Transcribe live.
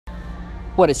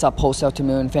What is up, Wholesale to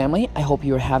Million family? I hope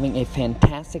you're having a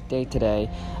fantastic day today.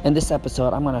 In this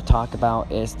episode, I'm going to talk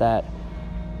about is that,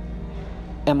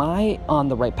 am I on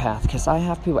the right path? Because I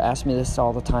have people ask me this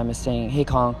all the time, is saying, hey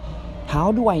Kong,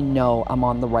 how do I know I'm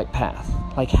on the right path?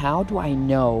 Like, how do I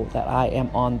know that I am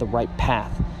on the right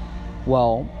path?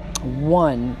 Well,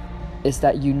 one is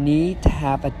that you need to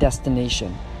have a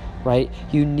destination, right?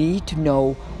 You need to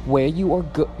know where you are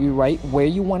where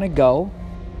you want to go,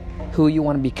 who you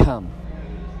want to become.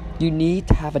 You need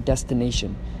to have a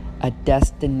destination. A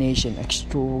destination,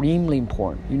 extremely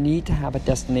important. You need to have a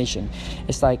destination.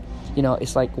 It's like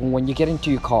when you get into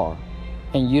your car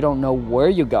and you don't know where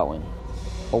you're going.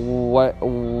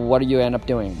 What do you end up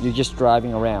doing? You're just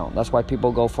driving around. That's why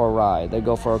people go for a ride. They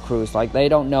go for a cruise. Like, they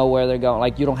don't know where they're going.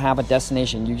 Like, you don't have a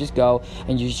destination. You just go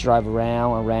and you just drive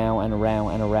around in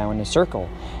a circle.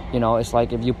 It's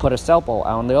like if you put a sailboat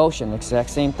out on the ocean, exact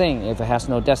same thing. If it has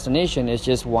no destination, it's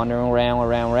just wandering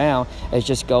around. It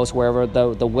just goes wherever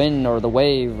the wind or the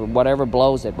wave or whatever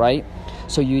blows it, right?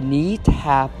 So you need to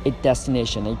have a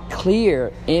destination, a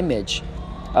clear image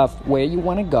of where you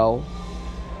want to go,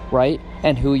 right?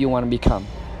 And who you want to become.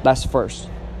 That's first.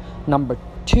 Number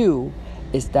two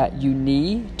is that you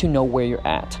need to know where you're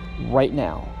at right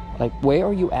now. Like, where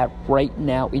are you at right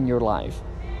now in your life?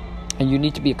 And you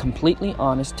need to be completely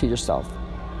honest to yourself.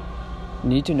 You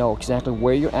need to know exactly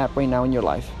where you're at right now in your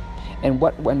life. And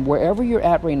wherever you're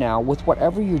at right now, with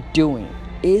whatever you're doing,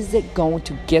 is it going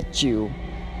to get you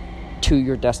to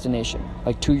your destination,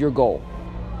 like to your goal,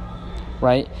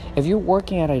 right? If you're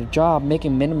working at a job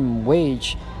making minimum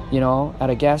wage, at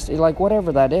a gas, like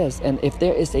whatever that is, and if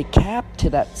there is a cap to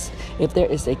that,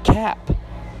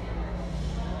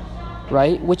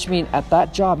 right, which means at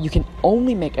that job you can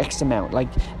only make X amount. Like,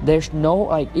 there's no,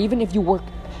 like, even if you work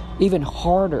even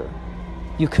harder,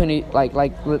 you couldn't, like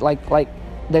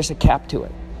there's a cap to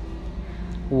it.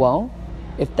 Well,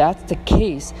 if that's the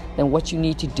case, then what you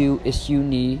need to do is you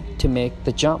need to make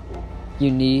the jump.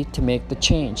 You need to make the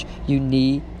change. You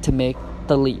need to make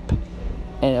the leap.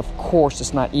 And of course,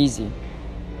 it's not easy.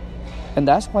 And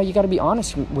that's why you got to be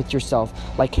honest with yourself.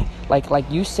 Like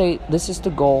you say, this is the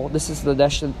goal. This is the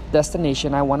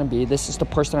destination I want to be. This is the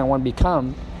person I want to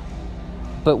become.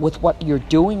 But with what you're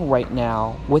doing right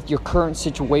now, with your current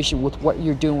situation, with what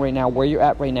you're doing right now, where you're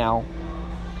at right now,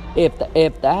 if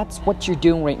that's what you're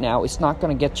doing right now, it's not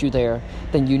going to get you there,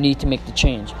 then you need to make the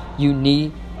change. You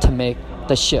need to make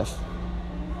the shift.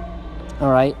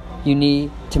 All right? You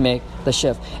need to make the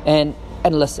shift. And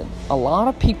listen, a lot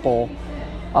of people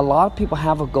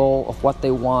have a goal of what they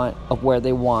want, of where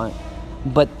they want,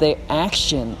 but their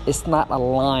action is not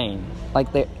aligned.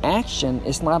 Like, their action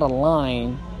is not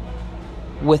aligned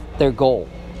with their goal,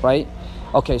 right?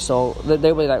 Okay, so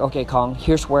they'll be like, okay, Kong,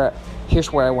 here's where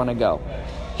I want to go.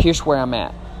 Here's where I'm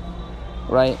at,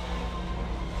 right?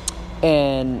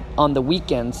 And on the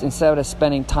weekends, instead of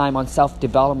spending time on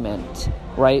self-development,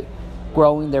 right,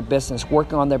 growing their business,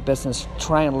 working on their business,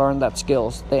 trying to learn that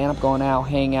skills, they end up going out,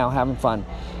 hanging out, having fun.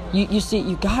 You see,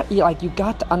 you got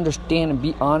to understand and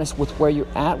be honest with where you're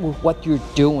at, with what you're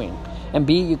doing, and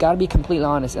you got to be completely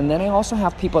honest. And then I also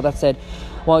have people that said,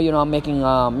 well, I'm making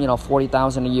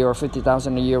 $40,000 a year or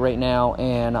 $50,000 a year right now,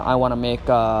 and I want to make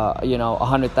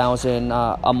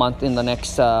 $100,000 a month in the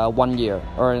next 1 year,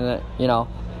 or in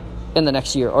the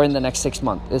next year, or in the next 6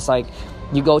 months. It's like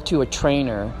you go to a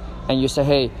trainer and you say,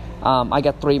 hey, I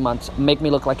got 3 months. Make me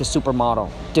look like a supermodel.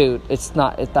 Dude, that's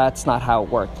not how it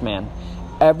works, man.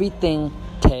 Everything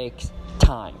takes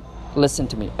time. Listen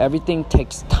to me. Everything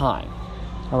takes time.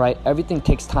 All right? Everything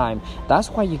takes time. That's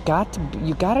why you got to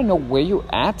know where you're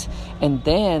at, and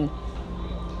then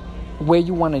where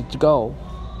you want to go.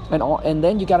 And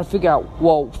then you got to figure out,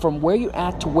 well, from where you're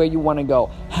at to where you want to go,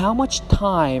 how much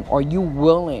time are you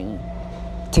willing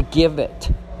to give it?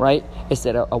 Right? Is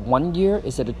it a 1 year?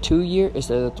 Is it a 2 year?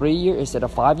 Is it a 3 year? Is it a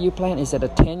 5 year plan? Is it a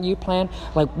 10-year plan?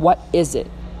 Like, what is it?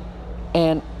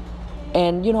 And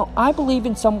I believe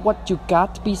in somewhat, you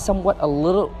got to be somewhat a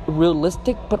little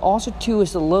realistic, but also too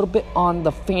is a little bit on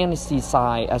the fantasy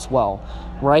side as well,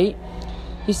 right?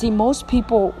 You see, most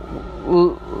people,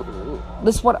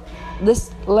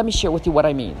 let me share with you what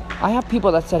I mean. I have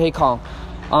people that said, hey Kong,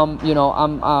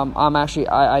 I'm actually,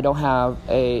 I don't have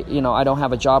a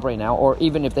job right now, or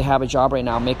even if they have a job right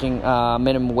now making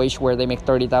minimum wage where they make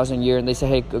 $30,000 a year, and they say,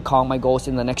 hey, Kong, my goal is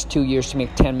in the next 2 years to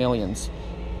make 10 millions.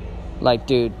 Like,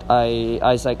 dude, I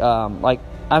was like,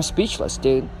 I'm speechless,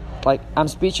 dude. Like, I'm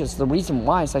speechless. The reason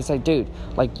why is I say, dude,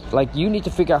 like you need to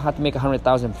figure out how to make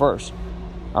 100,000 first.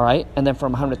 All right? And then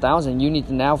from 100,000, you need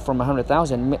to now from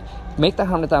 100,000 make that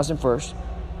 100,000 first.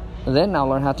 then now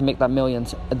learn how to make that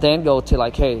millions, then go to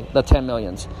like, hey, the 10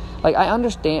 millions. Like, I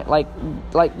understand, like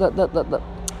the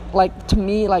like, to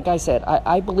me, like I said,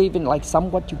 I believe in like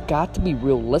somewhat you got to be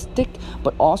realistic,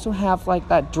 but also have like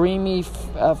that dreamy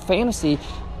fantasy.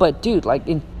 But dude, like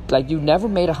you never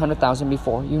made 100,000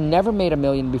 before, you never made 1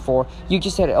 million before, you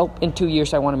just said, oh, in 2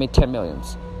 years I want to make 10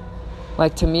 millions.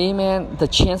 Like, to me, man, the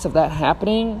chance of that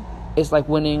happening is like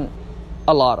winning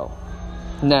a lotto.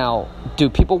 Now, do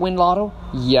people win lotto?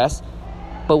 Yes.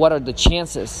 But what are the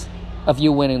chances of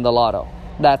you winning the lotto?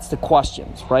 That's the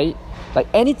questions, right? Like,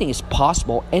 anything is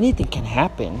possible. Anything can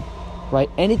happen, right?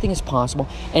 Anything is possible.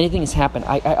 Anything has happened.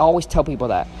 I always tell people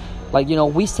that. Like,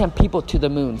 we send people to the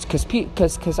moons.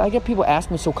 Because I get people ask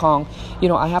me, so Kong,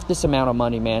 I have this amount of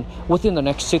money, man. Within the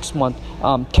next 6 months,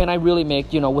 can I really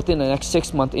make, within the next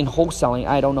 6 months in wholesaling?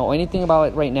 I don't know anything about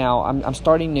it right now. I'm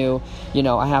starting new.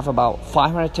 I have about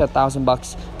 $500 to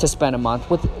 $1,000 to spend a month.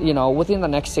 Within the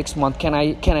next 6 months, can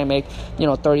I make,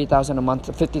 $30,000 a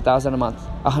month, $50,000 a month,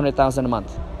 $100,000 a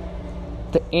month?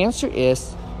 The answer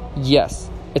is yes.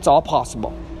 It's all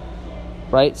possible.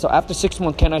 Right? So after 6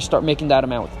 months, can I start making that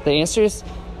amount? The answer is,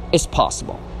 it's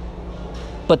possible.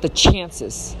 But the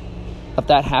chances of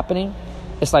that happening,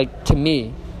 it's like, to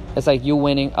me, it's like you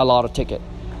winning a lotto ticket.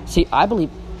 See, I believe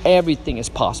everything is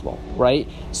possible, right?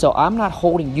 So I'm not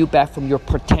holding you back from your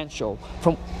potential,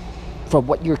 from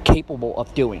what you're capable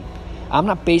of doing. I'm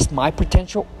not based my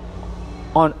potential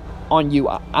on you.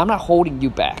 I'm not holding you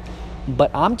back.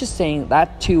 But I'm just saying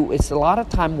that too, it's a lot of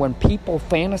time when people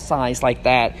fantasize like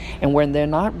that and when they're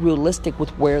not realistic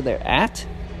with where they're at,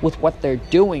 with what they're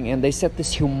doing, and they set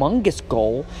this humongous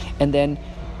goal and then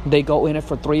they go in it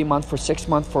for 3 months, for 6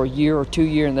 months, for a year or 2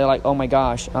 years, and they're like, oh my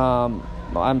gosh,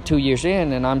 I'm 2 years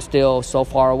in and I'm still so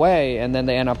far away, and then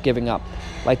they end up giving up.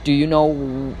 Like, do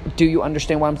you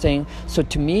understand what I'm saying? So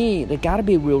to me, they got to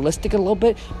be realistic a little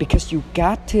bit, because you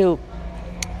got to,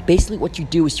 basically what you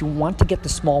do is you want to get the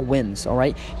small wins, all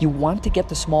right? You want to get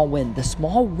the small win. The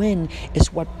small win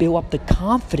is what build up the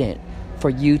confidence for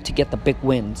you to get the big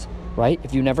wins, right?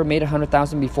 If you never made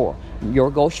 100,000 before, your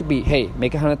goal should be, hey,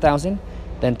 make 100,000,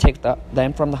 then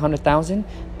then from the 100,000,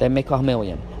 then make 1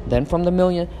 million. Then from the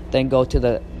million, then go to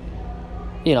the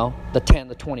 10,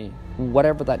 the 20,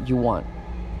 whatever that you want.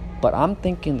 But I'm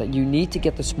thinking that you need to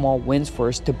get the small wins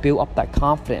first to build up that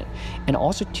confidence. And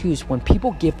also too, is when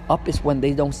people give up is when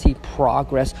they don't see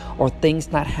progress or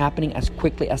things not happening as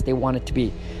quickly as they want it to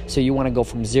be. So you want to go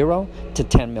from 0 to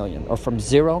 10 million, or from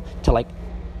 0 to like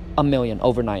 1 million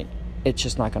overnight. It's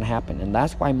just not going to happen. And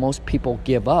that's why most people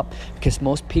give up, because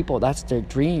most people, that's their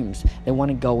dreams. They want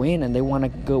to go in and they want to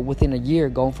go within a year,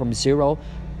 going from zero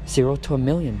to 1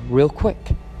 million real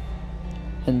quick.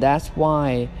 And that's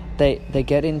why they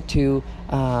get into,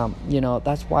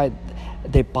 that's why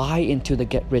they buy into the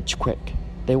get rich quick.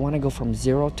 They want to go from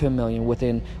 0 to 1 million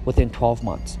within 12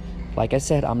 months. Like I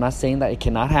said, I'm not saying that it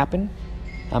cannot happen.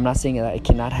 I'm not saying that it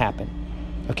cannot happen.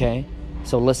 Okay?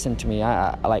 So listen to me.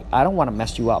 I don't want to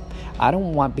mess you up. I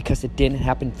don't want, because it didn't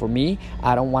happen for me,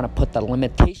 I don't want to put the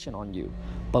limitation on you.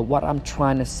 But what I'm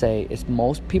trying to say is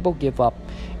most people give up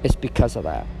is because of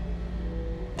that.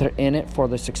 They're in it for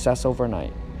the success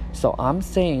overnight. So I'm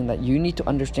saying that you need to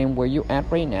understand where you're at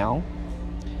right now,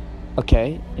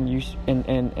 okay,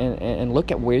 and look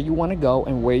at where you want to go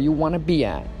and where you want to be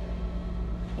at,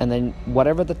 and then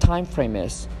whatever the time frame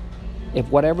is, if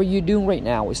whatever you're doing right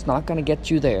now is not going to get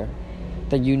you there,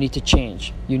 then you need to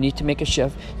change. You need to make a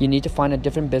shift. You need to find a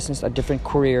different business, a different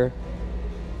career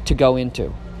to go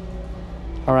into.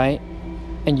 All right,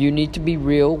 and you need to be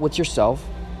real with yourself,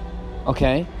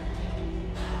 okay,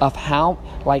 of how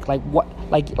like a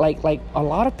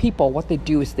lot of people, what they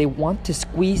do is they want to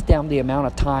squeeze down the amount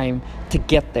of time to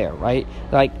get there, right?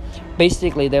 Like,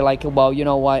 basically they're like, well, you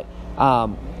know what,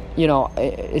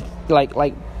 it's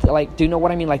like, do you know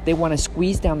what I mean? Like, they want to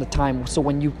squeeze down the time. So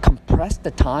when you compress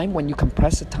the time,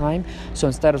 so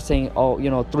instead of saying,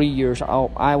 3 years,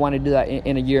 I want to do that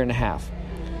in a year and a half.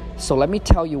 So let me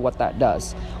tell you what that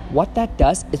does. What that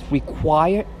does is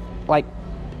requires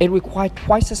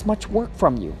twice as much work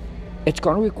from you. It's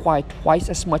going to require twice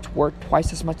as much work,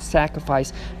 twice as much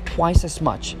sacrifice, twice as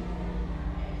much.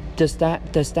 Does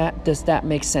that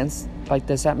make sense? Like,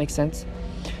 does that make sense?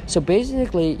 So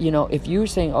basically, if you're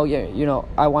saying, oh yeah,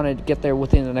 I want to get there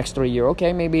within the next 3 years,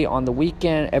 okay, maybe on the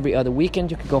weekend, every other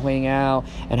weekend, you could go hang out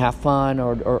and have fun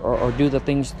or do the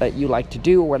things that you like to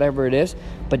do or whatever it is.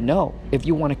 But no, if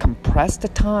you want to compress the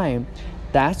time,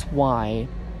 that's why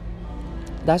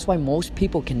most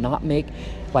people cannot make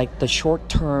like the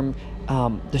short-term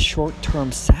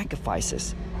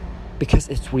sacrifices. because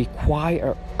it's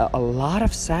require a lot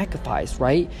of sacrifice,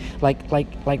 right?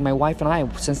 Like my wife and I,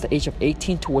 since the age of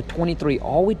 18 to 23,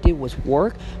 all we did was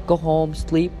work, go home,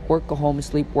 sleep, work, go home and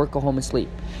sleep, work, go home and sleep.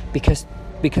 Because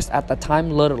at the time,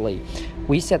 literally,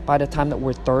 we said by the time that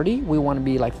we're 30, we want to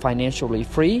be like financially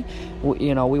free.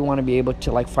 We want to be able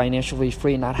to like financially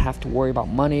free, not have to worry about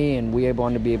money, and we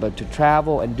want to be able to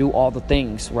travel and do all the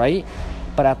things, right?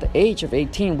 But at the age of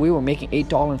 18, we were making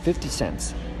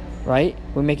 $8.50, right?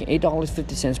 We're making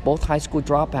 $8.50, both high school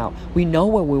dropout. We know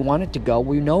where we wanted to go.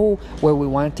 We know where we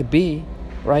wanted to be,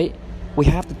 right? We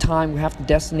have the time, we have the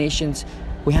destinations,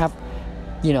 we have,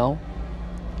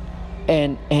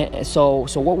 and so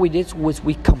what we did was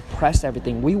we compressed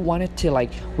everything. We wanted to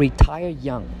like retire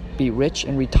young, be rich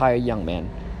and retire young, man.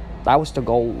 That was the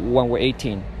goal when we're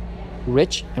 18.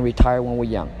 Rich and retire when we're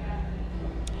young.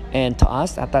 And to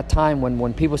us at that time,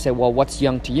 when people say, well, what's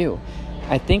young to you?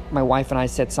 I think my wife and I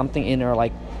said something in our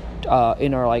late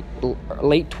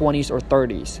 20s or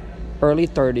 30s, early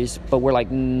 30s, but we're like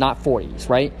not 40s,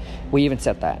 right? We even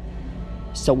said that.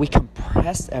 So we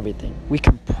compressed everything. We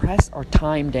compressed our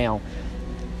time down.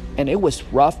 And it was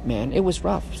rough, man. It was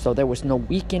rough. So there was no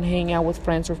weekend hanging out with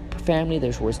friends or family.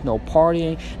 There was no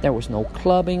partying. There was no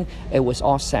clubbing. It was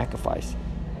all sacrifice.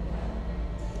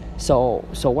 So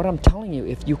what I'm telling you,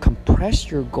 if you compress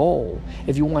your goal,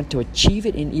 if you want to achieve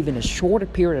it in even a shorter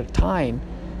period of time,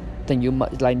 then you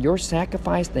must, like your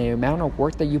sacrifice, the amount of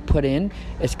work that you put in,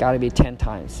 it's got to be 10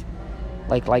 times,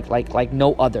 like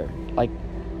no other, like.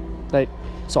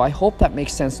 So I hope that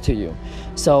makes sense to you.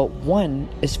 So one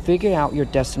is figure out your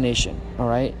destination. All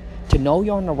right. To know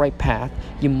you're on the right path,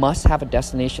 you must have a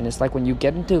destination. It's like when you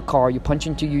get into a car, you punch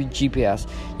into your GPS.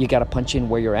 You got to punch in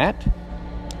where you're at.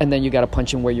 And then you got to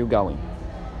punch in where you're going,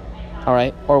 all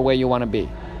right, or where you want to be.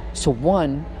 So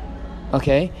one,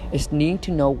 okay, is needing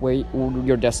to know where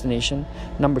your destination.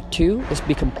 Number two is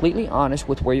be completely honest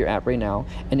with where you're at right now.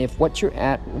 And if where you're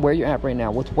at right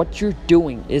now, with what you're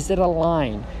doing, is it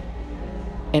aligned?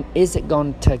 And is it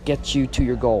going to get you to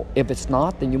your goal? If it's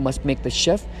not, then you must make the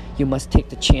shift. You must take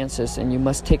the chances, and you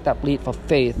must take that leap of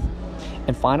faith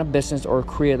and find a business or a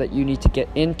career that you need to get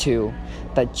into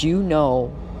that you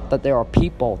know that there are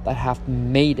people that have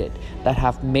made it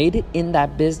in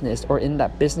that business or in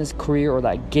that business career or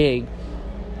that gig,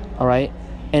 all right,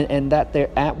 and that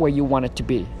they're at where you want it to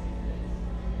be,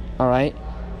 all right.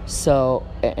 So,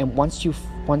 and once you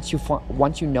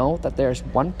know that there's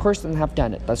one person that have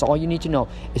done it, that's all you need to know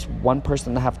is one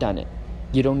person that have done it.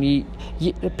 You don't need.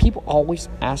 People always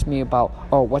ask me about,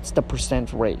 what's the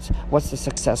percent rate? What's the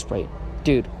success rate?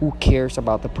 Dude, who cares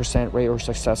about the percent rate or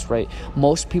success rate?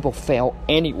 Most people fail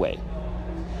anyway.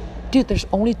 Dude, there's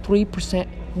only 3%,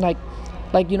 like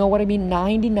you know what I mean?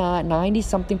 90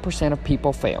 something percent of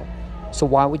people fail. So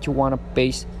why would you want to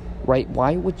base, right?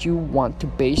 Why would you want to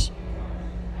base,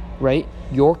 right,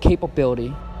 your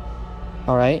capability,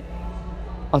 all right,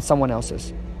 on someone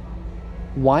else's?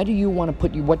 Why do you want to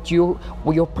put your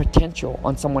potential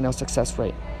on someone else's success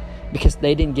rate? Because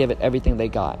they didn't give it everything they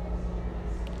got.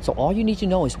 So all you need to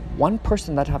know is one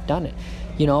person that have done it.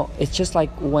 It's just like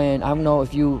when, I don't know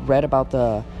if you read about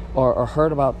or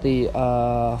heard about the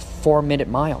 4-minute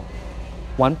mile.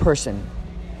 One person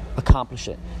accomplished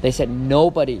it. They said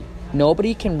nobody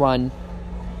can run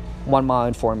 1 mile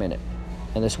in 4 minutes.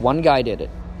 And this one guy did it.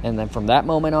 And then from that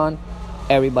moment on,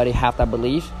 everybody had that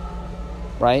belief,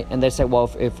 right? And they said,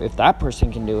 well, if that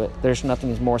person can do it, there's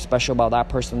nothing more special about that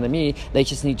person than me. They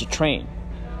just need to train.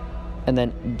 And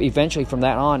then eventually from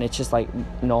that on, it's just like,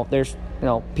 there's,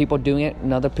 people doing it,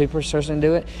 another person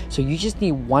do it. So you just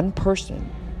need one person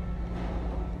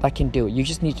that can do it. You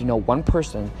just need to know one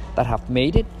person that have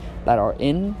made it, that are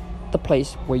in the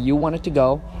place where you wanted to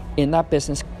go, in that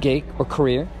business gig or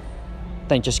career.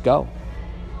 Then just go.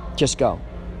 Just go.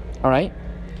 All right?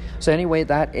 So anyway,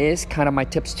 that is kind of my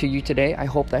tips to you today. I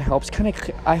hope that helps kind of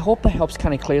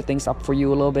clear things up for you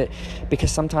a little bit,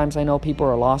 because sometimes I know people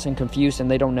are lost and confused and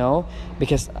they don't know.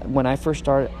 Because when I first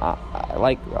started,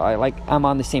 I'm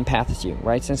on the same path as you,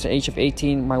 right? Since the age of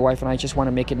 18, my wife and I just want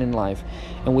to make it in life,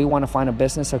 and we want to find a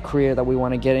business, a career that we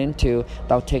want to get into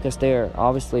that will take us there.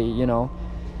 Obviously,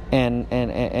 and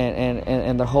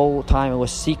the whole time it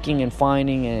was seeking and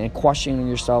finding and questioning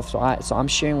yourself. So I'm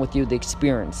sharing with you the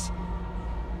experience.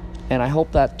 And I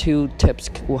hope that 2 tips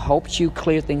will help you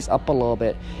clear things up a little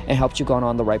bit and help you go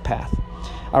on the right path.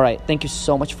 All right. Thank you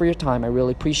so much for your time. I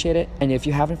really appreciate it. And if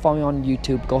you haven't followed me on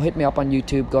YouTube, go hit me up on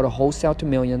YouTube. Go to Wholesale to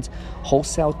Millions,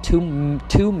 Wholesale to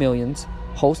Millions,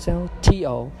 Wholesale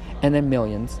TO, and then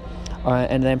Millions.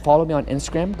 And then follow me on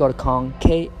Instagram. Go to Khang,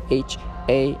 KHANG,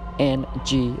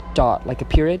 like a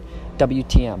period,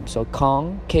 WTM. So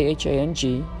Khang,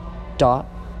 KHANG,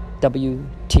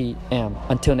 WTM.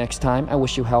 Until next time, I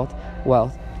wish you health,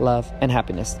 wealth, love, and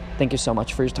happiness. Thank you so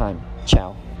much for your time.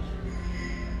 Ciao.